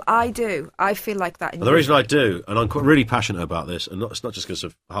 Yes. Well, I do. I feel like that. The reason I do, and I'm really passionate about this, and it's not just because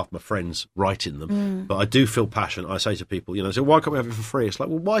of half my friends writing them, but I do feel passionate. I say to people, so why can't we have it for free? It's like,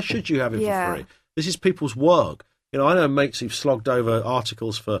 well, why should you have it for free? This is people's work. I know mates who've slogged over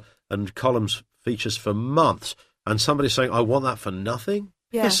articles and columns, features for months, and somebody's saying, I want that for nothing?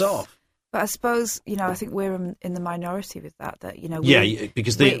 Yes. Piss off. But I suppose, I think we're in the minority with that,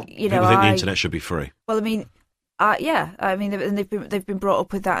 because people think the internet should be free. Well, I mean, they've been brought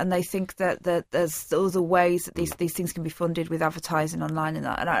up with that, and they think that there's other ways that these things can be funded with advertising online and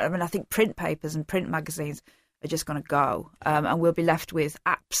that. And I think print papers and print magazines are just going to go, and we'll be left with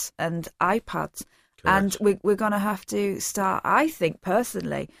apps and iPads. Correct. And we're going to have to start, I think,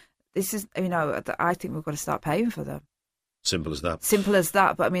 personally, this is, I think we've got to start paying for them. Simple as that. Simple as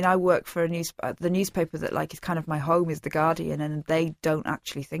that. But, I work for the newspaper that, is kind of my home is The Guardian, and they don't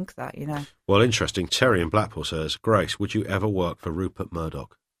actually think that, Well, interesting. Terry in Blackpool says, Grace, would you ever work for Rupert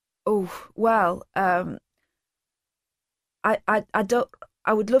Murdoch? Oh, well, I don't,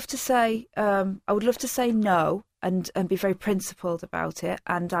 I would love to say no. And be very principled about it.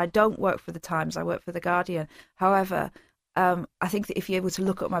 And I don't work for the Times, I work for The Guardian. However, I think that if you're able to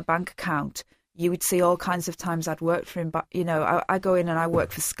look at my bank account, you would see all kinds of times I'd worked for him. But, I go in and I work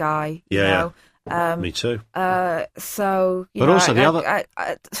for Sky. Me too. So, but also the other...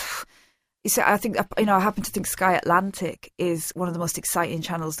 You see, I think, I happen to think Sky Atlantic is one of the most exciting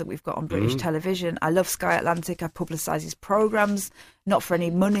channels that we've got on British television. I love Sky Atlantic. I publicise his programmes, not for any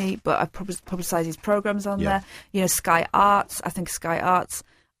money, but I publicise his programmes on there. Sky Arts, I think Sky Arts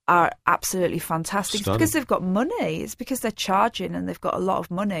are absolutely fantastic. Stunning. It's because they've got money. It's because they're charging and they've got a lot of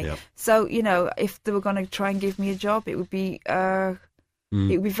money. Yep. So, if they were going to try and give me a job, it would be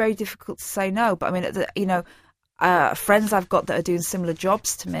very difficult to say no. But, friends I've got that are doing similar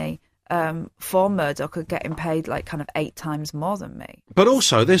jobs to me, for Murdoch are getting paid like kind of 8 times more than me. But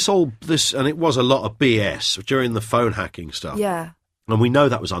also this, and it was a lot of BS during the phone hacking stuff. Yeah. And we know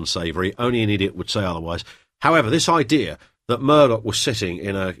that was unsavoury. Only an idiot would say otherwise. However, this idea that Murdoch was sitting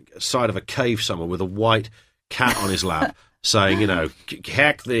in a side of a cave somewhere with a white cat on his lap saying,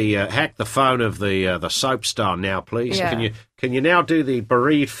 hack the phone of the soap star now, please. Yeah. Can you now do the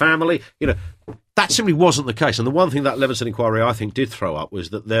bereaved family? That simply wasn't the case. And the one thing that Leveson inquiry, I think, did throw up was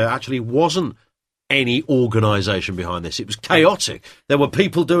that there actually wasn't any organisation behind this. It was chaotic. There were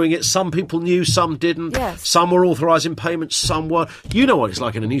people doing it. Some people knew, some didn't. Yes. Some were authorising payments, some weren't. You know what it's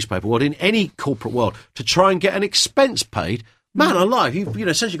like in a newspaper world, in any corporate world, to try and get an expense paid Man alive, you've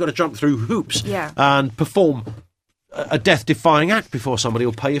essentially got to jump through hoops and perform a death-defying act before somebody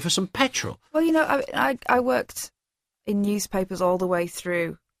will pay you for some petrol. Well, I worked in newspapers all the way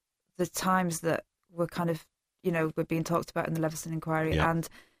through the times that were kind of, were being talked about in the Leveson inquiry. Yeah. And,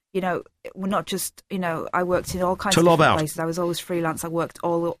 we're not just, I worked in all kinds of different places. I was always freelance. I worked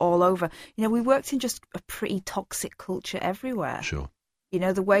all over. We worked in just a pretty toxic culture everywhere. Sure.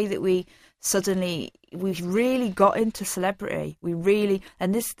 The way that we really got into celebrity.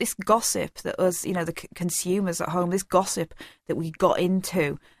 And this gossip that was, the consumers at home, this gossip that we got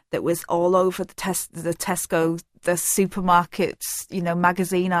into that was all over the Tesco, the supermarkets,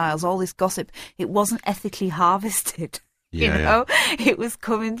 magazine aisles, all this gossip. It wasn't ethically harvested. It was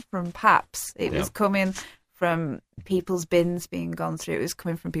coming from Paps. It was coming from people's bins being gone through. It was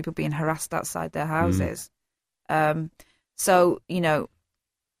coming from people being harassed outside their houses. So,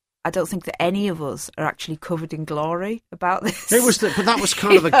 I don't think that any of us are actually covered in glory about this. But that was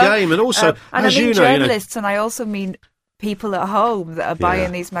kind of the game, and also, as journalists, and I also mean people at home that are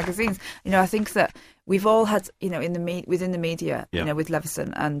buying these magazines. I think that we've all had, within the media, with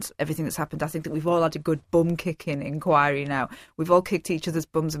Leveson and everything that's happened. I think that we've all had a good bum kicking inquiry now. We've all kicked each other's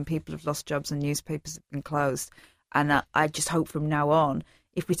bums, and people have lost jobs, and newspapers have been closed. And I just hope from now on,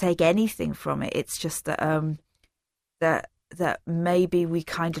 if we take anything from it, it's just that that maybe we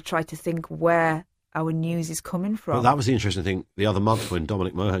kind of try to think where our news is coming from. Well, that was the interesting thing the other month when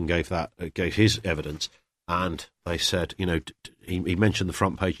Dominic Mohan gave his evidence, and they said, he mentioned the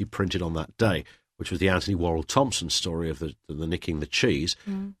front page he printed on that day, which was the Anthony Worrell Thompson story of the nicking the cheese,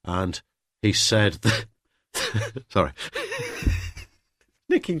 and he said that, sorry,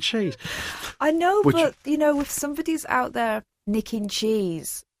 nicking cheese. I know, but if somebody's out there nicking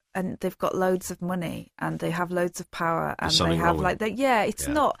cheese, and they've got loads of money, and they have loads of power, and they have not. It's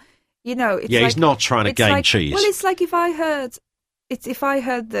he's not trying to gain cheese. Well, it's like if I heard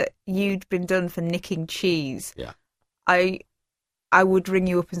that you'd been done for nicking cheese, I would ring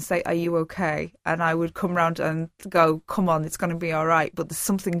you up and say, "Are you okay?" And I would come round and go, "Come on, it's going to be all right." But there's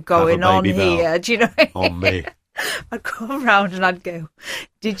something going on here. Do you know? On me. I'd come round and I'd go,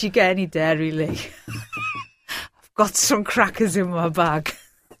 "Did you get any dairy, Lee? I've got some crackers in my bag."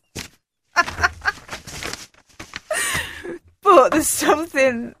 But there's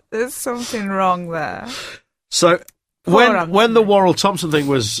something wrong there. So when the Worrell Thompson thing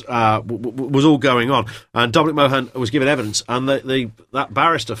was all going on, and Dominic Mohan was given evidence, and that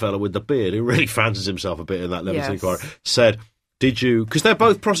barrister fellow with the beard, who really fancies himself a bit in that Leveson inquiry, said, "Did you?" Because they're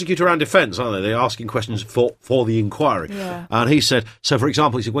both prosecutor and defence, aren't they? They're asking questions for the inquiry. Yeah. And he said, so for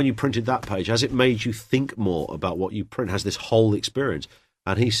example, he said, when you printed that page, has it made you think more about what you print? Has this whole experience?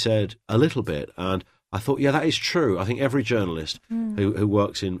 And he said, a little bit. And I thought, yeah, that is true. I think every journalist who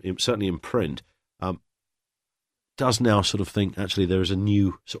works certainly in print does now sort of think, actually, there is a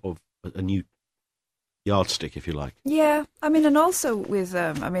new yardstick, if you like. Yeah, I mean, and also with,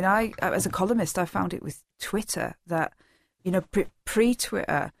 I as a columnist, I found it with Twitter that,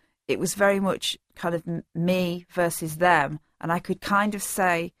 pre-Twitter, it was very much kind of me versus them, and I could kind of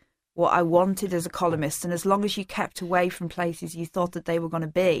say what I wanted as a columnist, and as long as you kept away from places you thought that they were going to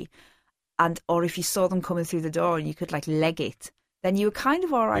be, or if you saw them coming through the door and you could leg it, then you were kind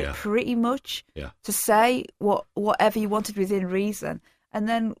of all right, pretty much, to say whatever you wanted within reason. And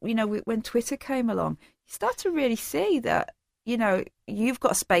then, when Twitter came along, you start to really see that, you've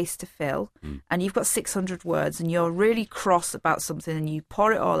got a space to fill, and you've got 600 words, and you're really cross about something, and you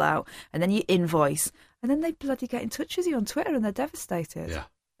pour it all out, and then you invoice, and then they bloody get in touch with you on Twitter, and they're devastated. Yeah.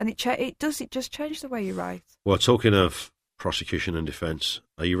 And it just changed the way you write. Well, talking of prosecution and defence,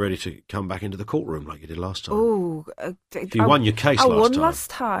 are you ready to come back into the courtroom like you did last time? Oh, you won your case last time. I won last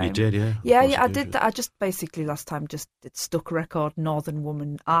time. You did, yeah? Yeah, I did that. I just basically last time just did stuck record Northern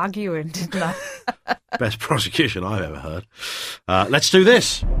woman arguing, didn't I? Best prosecution I've ever heard. Let's do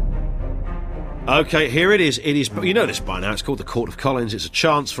this. Okay, here it is. It is. You know this by now. It's called the Court of Collins. It's a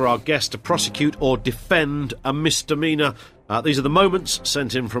chance for our guest to prosecute or defend a misdemeanour. These are the moments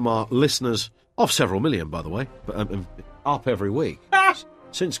sent in from our listeners, of several million, by the way, but up every week.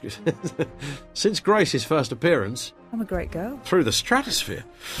 Since Grace's first appearance. I'm a great girl. Through the stratosphere.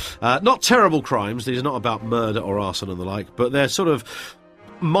 Not terrible crimes. These are not about murder or arson and the like, but they're sort of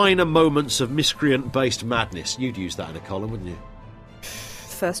minor moments of miscreant-based madness. You'd use that in a column, wouldn't you?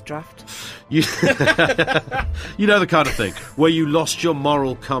 First draft. You know the kind of thing where you lost your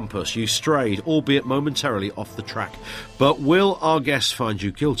moral compass, you strayed, albeit momentarily, off the track. But will our guests find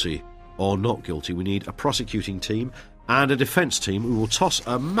you guilty or not guilty? We need a prosecuting team and a defence team who will toss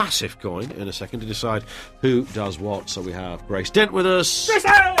a massive coin in a second to decide who does what. So we have Grace Dent with us.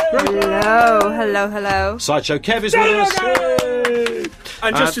 Hello. Sideshow Kev is with us.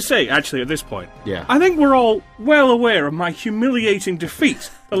 And just to say, actually, at this point, Yeah. I think we're all well aware of my humiliating defeat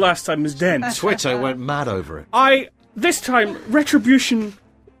the last time as Dent. Twitter went mad over it. This time, retribution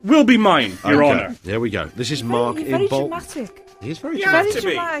will be mine, Your Honour. There we go. This is Mark You're in very Bolton. dramatic. He's very You dramatic. have to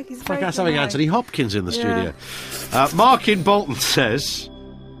be. Dramatic. He's It's like very us having dramatic. Anthony Hopkins in the Yeah. studio. Mark in Bolton says,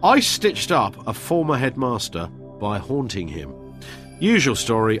 I stitched up a former headmaster by haunting him. Usual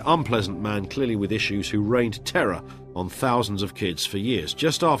story, unpleasant man, clearly with issues, who rained terror on thousands of kids for years.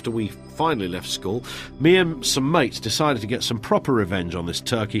 Just after we finally left school, me and some mates decided to get some proper revenge on this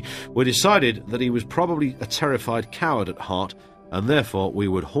turkey. We decided that he was probably a terrified coward at heart, and therefore we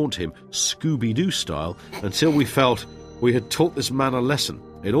would haunt him Scooby-Doo style until we felt we had taught this man a lesson.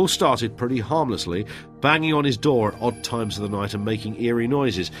 It all started pretty harmlessly, banging on his door at odd times of the night and making eerie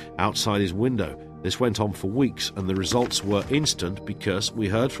noises outside his window. This went on for weeks, and the results were instant because we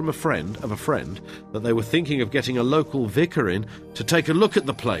heard from a friend of a friend that they were thinking of getting a local vicar in to take a look at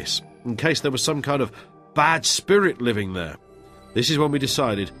the place, in case there was some kind of bad spirit living there. This is when we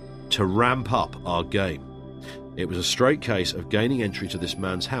decided to ramp up our game. It was a straight case of gaining entry to this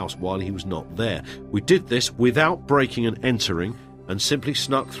man's house while he was not there. We did this without breaking and entering, and simply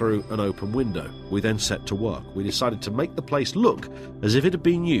snuck through an open window. We then set to work. We decided to make the place look as if it had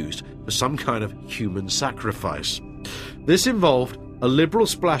been used for some kind of human sacrifice. This involved a liberal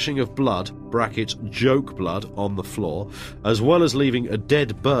splashing of blood, brackets joke blood, on the floor, as well as leaving a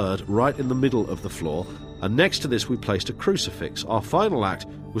dead bird right in the middle of the floor, and next to this we placed a crucifix. Our final act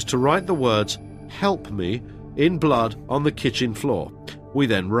was to write the words, "Help me," in blood on the kitchen floor. We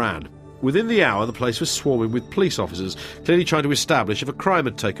then ran. Within the hour, the place was swarming with police officers, clearly trying to establish if a crime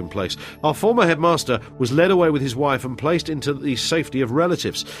had taken place. Our former headmaster was led away with his wife and placed into the safety of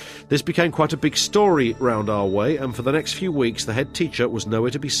relatives. This became quite a big story round our way, and for the next few weeks, the head teacher was nowhere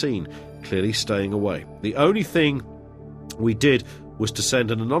to be seen, clearly staying away. The only thing we did was to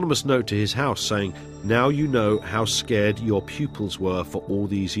send an anonymous note to his house saying, "Now you know how scared your pupils were for all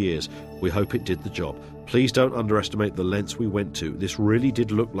these years. We hope it did the job. Please don't underestimate the lengths we went to. This really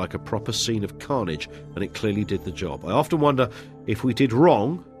did look like a proper scene of carnage, and it clearly did the job." I often wonder if we did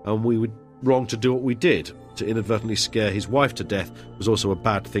wrong, and we were wrong to do what we did. To inadvertently scare his wife to death was also a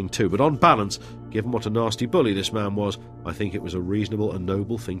bad thing too. But on balance, given what a nasty bully this man was, I think it was a reasonable and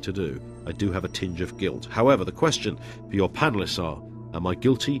noble thing to do. I do have a tinge of guilt. However, the question for your panellists are, am I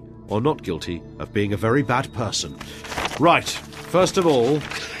guilty or not guilty of being a very bad person? Right, first of all,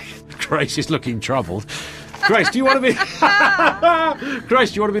 Grace is looking troubled. Grace, do you want to be...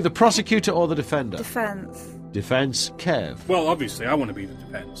 Grace, do you want to be the prosecutor or the defender? Defence. Defence, Kev. Well, obviously, I want to be the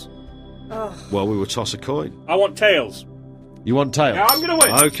defence. Oh. Well, we will toss a coin. I want tails. You want tails? Yeah, I'm going to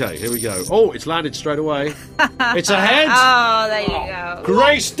win. Okay, here we go. Oh, it's landed straight away. It's a head. Oh, there you go.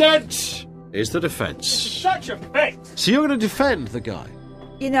 Grace Dent is the defence. Such a bait. So you're going to defend the guy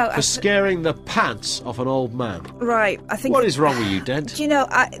You know, for scaring the pants off an old man. right? I think. What is wrong with you, Dent? Do you know?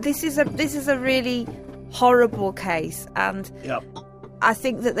 This is a really horrible case, and Yep. I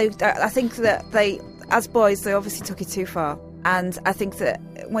think that they, as boys, they obviously took it too far. And I think that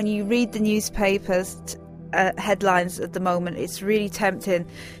when you read the newspapers headlines at the moment, it's really tempting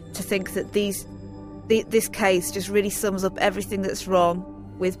to think that this case just really sums up everything that's wrong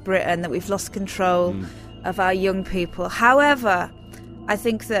with Britain, that we've lost control of our young people. However, I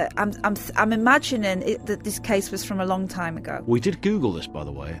think that I'm imagining that this case was from a long time ago. We did Google this, by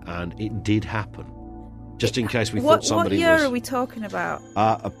the way, and it did happen. Just in case we thought somebody was... What year was... are we talking about?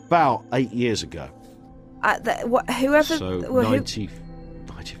 About 8 years ago. Whoever... So,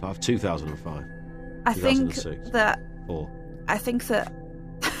 95, 2005. I think 2006. that... Four. I think that...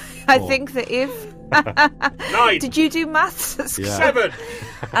 I think that if... 9. Did you do maths at school?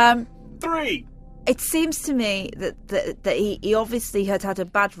 7. 3. It seems to me that he obviously had a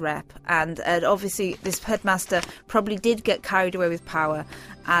bad rep, and obviously this headmaster probably did get carried away with power,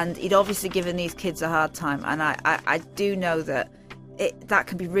 and he'd obviously given these kids a hard time. And I do know that that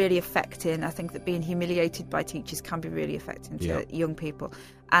can be really affecting. I think that being humiliated by teachers can be really affecting to young people.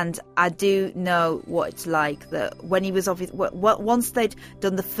 And I do know what it's like, that when he was once they'd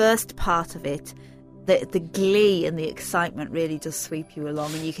done the first part of it, the glee and the excitement really does sweep you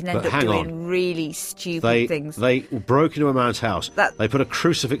along, and you can end up doing really stupid things. They broke into a man's house. They put a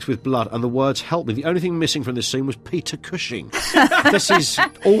crucifix with blood and the words "help me." The only thing missing from this scene was Peter Cushing. This is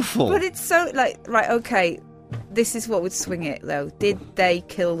awful. But it's so right, okay, this is what would swing it though. Did they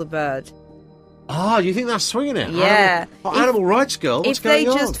kill the bird? Ah, you think that's swinging it? Yeah. Animal rights girl, what's going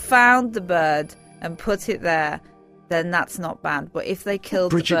on? If they just found the bird and put it there, then that's not banned. But if they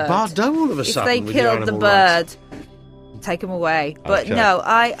killed Bridget the bird... Bardot all of a sudden if they with killed your the animal bird, rights. take them away. But Okay. no,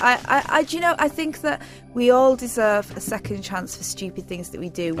 I do you know, I think that we all deserve a second chance for stupid things that we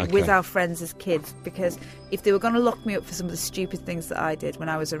do with our friends as kids, because if they were going to lock me up for some of the stupid things that I did when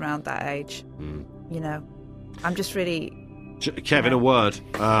I was around that age, you know, I'm just really... Kevin, a word.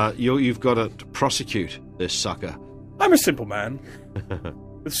 You've got to prosecute this sucker. I'm a simple man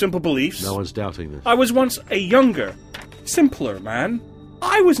with simple beliefs. No one's doubting this. I was once a younger, simpler man.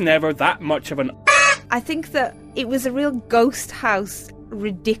 I was never that much of an... I think that it was a real ghost house,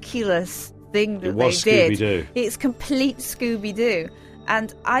 ridiculous thing that It was they did. Scooby-Doo. It's complete Scooby-Doo.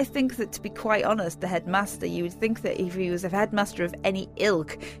 And I think that, to be quite honest, the headmaster, you would think that if he was a headmaster of any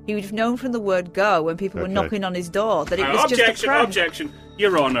ilk, he would have known from the word go when people were knocking on his door that it was just a prank. Objection,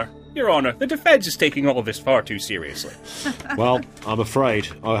 Your Honour, the defence is taking all of this far too seriously. Well, I'm afraid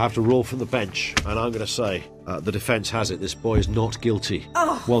I'll have to rule from the bench, and I'm going to say the defence has it. This boy is not guilty.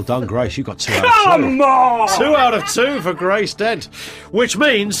 Oh. Well done, Grace. You got 2 out of 2. Come on! 2 out of 2 for Grace Dent, which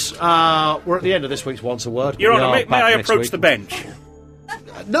means we're at the end of this week's Once a Word. Your We Honour, are may back I next approach week. the bench?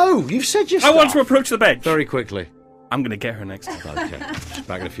 No, you've said your I stuff. want to approach the bench. Very quickly. I'm going to get her next time. Okay, she's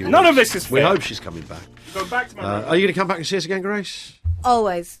back in a few None weeks. of this is We fair. hope she's coming back. Go back to my room. Are you going to come back and see us again, Grace?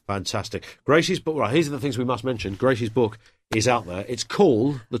 Always. Fantastic. Gracie's book, right, here's the things we must mention. Gracie's book is out there. It's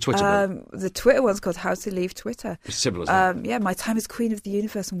called the Twitter book. The Twitter one's called How to Leave Twitter. It's simple as that. Yeah, My Time as Queen of the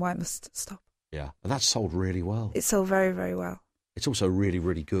Universe and Why It Must Stop. Yeah, and that's sold really well. It sold very, very well. It's also really,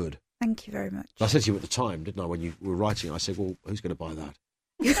 really good. Thank you very much. I said to you at the time, didn't I, when you were writing it, I said, well, who's going to buy that?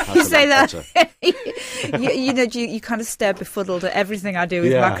 You How to say Leave that. Twitter. you kind of stare befuddled at everything I do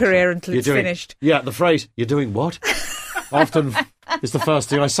with Yeah, my career until it's finished. Yeah, the phrase, you're doing what? Often is the first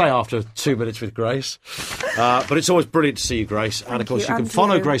thing I say after 2 minutes with Grace. But it's always brilliant to see you, Grace. And, of course, you can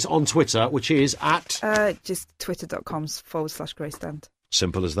follow Grace on Twitter, which is at... just twitter.com/Grace Dent.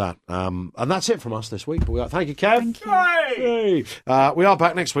 Simple as that. And that's it from us this week. Thank you, Kev. Thank you. Hey! We are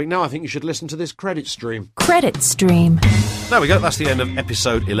back next week. Now I think you should listen to this credit stream. Credit stream. There we go. That's the end of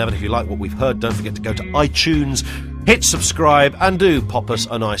episode 11. If you like what we've heard, don't forget to go to iTunes, hit subscribe, and do pop us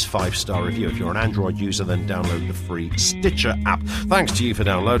a nice 5-star review. If you're an Android user, then download the free Stitcher app. Thanks to you for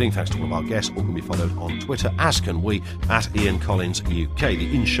downloading. Thanks to all of our guests. All can be followed on Twitter, as can we, at Ian Collins UK.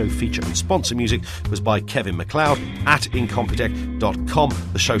 The in-show feature and sponsor music was by Kevin MacLeod at incompetech.com.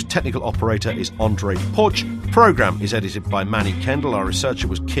 The show's technical operator is Andre Porch. Programme is edited by Manny Kendall. Our researcher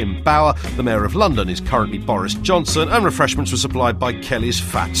was Kim Bauer. The Mayor of London is currently Boris Johnson. And refreshments were supplied by Kelly's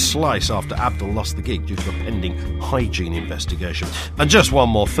Fat Slice after Abdul lost the gig due to a pending hygiene investigation. And just one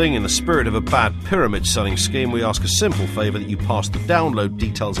more thing, in the spirit of a bad pyramid selling scheme, we ask a simple favour that you pass the download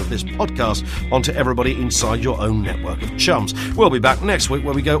details of this podcast on to everybody inside your own network of chums. We'll be back next week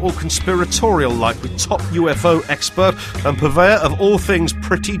where we go all conspiratorial like with top UFO expert and purveyor of all things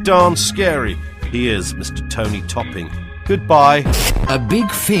pretty darn scary. He is Mr. Tony Topping. Goodbye. A Big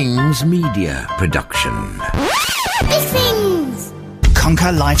Things Media production. Big Things!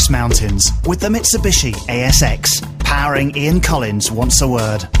 Conquer life's mountains with the Mitsubishi ASX. Powering Ian Collins Wants a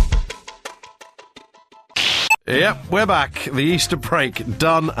Word. Yep, we're back. The Easter break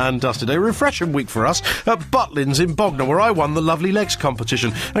done and dusted. A refreshing week for us at Butlins in Bognor, where I won the Lovely Legs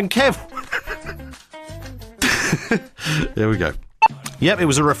competition. And Kev... There we go. Yep, it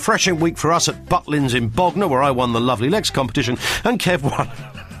was a refreshing week for us at Butlins in Bognor, where I won the Lovely Legs competition, and Kev won.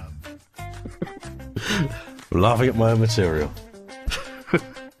 Laughing at my own material.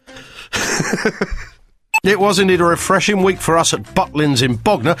 It was indeed a refreshing week for us at Butlins in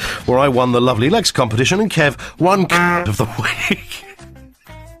Bognor, where I won the Lovely Legs competition, and Kev won of the week.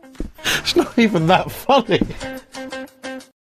 It's not even that funny.